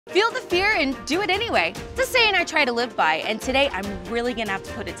Feel the fear and do it anyway. It's a saying I try to live by, and today I'm really gonna have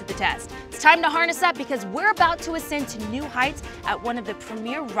to put it to the test. It's time to harness up because we're about to ascend to new heights at one of the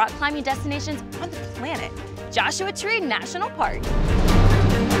premier rock climbing destinations on the planet, Joshua Tree National Park.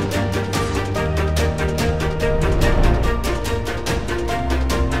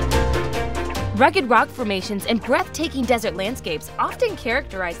 Rugged rock formations and breathtaking desert landscapes often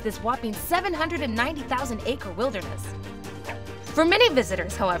characterize this whopping 790,000-acre wilderness. For many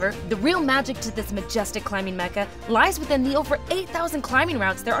visitors, however, the real magic to this majestic climbing mecca lies within the over 8,000 climbing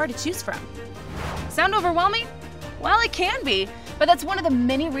routes there are to choose from. Sound overwhelming? Well, it can be, but that's one of the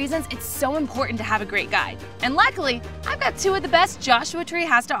many reasons it's so important to have a great guide. And luckily, I've got two of the best Joshua Tree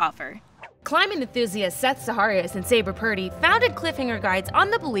has to offer. Climbing enthusiasts Seth and Sabra founded Cliffhanger Guides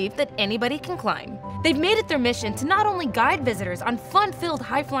on the belief that anybody can climb. They've made it their mission to not only guide visitors on fun-filled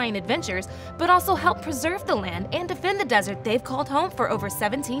high-flying adventures, but also help preserve the land and defend the desert they've called home for over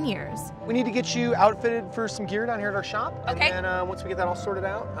 17 years. We need to get you outfitted for some gear down here at our shop. Okay. And then once we get that all sorted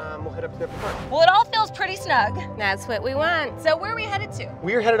out, we'll head up to the park. Well, it all feels pretty snug. That's what we want. So where are we headed to?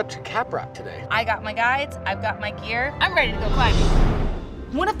 We are headed up to Cap Rock today. I got my guides, I've got my gear, I'm ready to go climbing.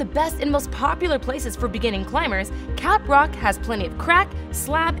 One of the best and most popular places for beginning climbers, Cap Rock has plenty of crack,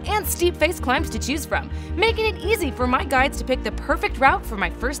 slab, and steep face climbs to choose from, making it easy for my guides to pick the perfect route for my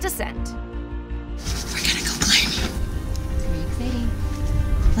first ascent. We're gonna go climbing. It's gonna be exciting.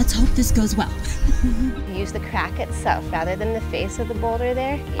 Let's hope this goes well. Use the crack itself rather than the face of the boulder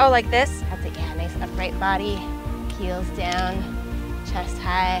there. Oh, like this? That's it, yeah, nice upright body, heels down, chest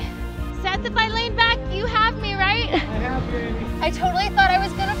high. Seth, if I lean back, you have me, right? I have you, Amy. I totally thought I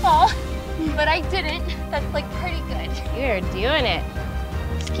was gonna fall, but I didn't. That's like pretty good. You're doing it.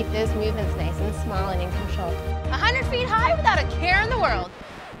 Just keep those movements nice and small and in control. 100 feet high without a care in the world.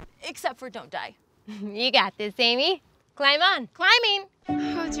 Except for don't die. You got this, Amy. Climb on. Climbing.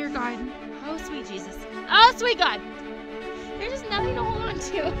 Oh, dear God. Oh, sweet Jesus. Oh, sweet God. There's just nothing to hold on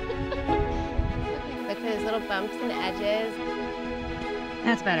to. Look at those little bumps and edges.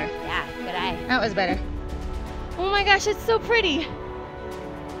 That's better. Yeah, good eye. That was better. Oh my gosh, it's so pretty.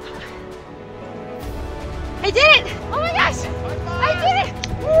 I did it! Oh my gosh! I did it!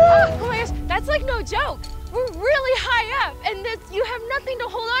 Oh my gosh, that's like no joke. We're really high up, and you have nothing to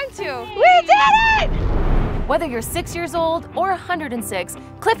hold on to. We did it! Whether you're 6 years old or 106,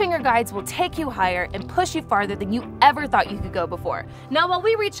 Cliffhanger Guides will take you higher and push you farther than you ever thought you could go before. Now while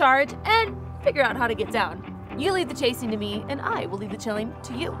we recharge and figure out how to get down, you leave the chasing to me, and I will leave the chilling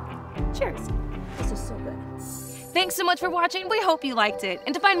to you. Cheers. This is so good. Thanks so much for watching. We hope you liked it.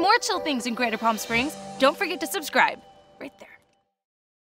 And to find more chill things in Greater Palm Springs, don't forget to subscribe right there.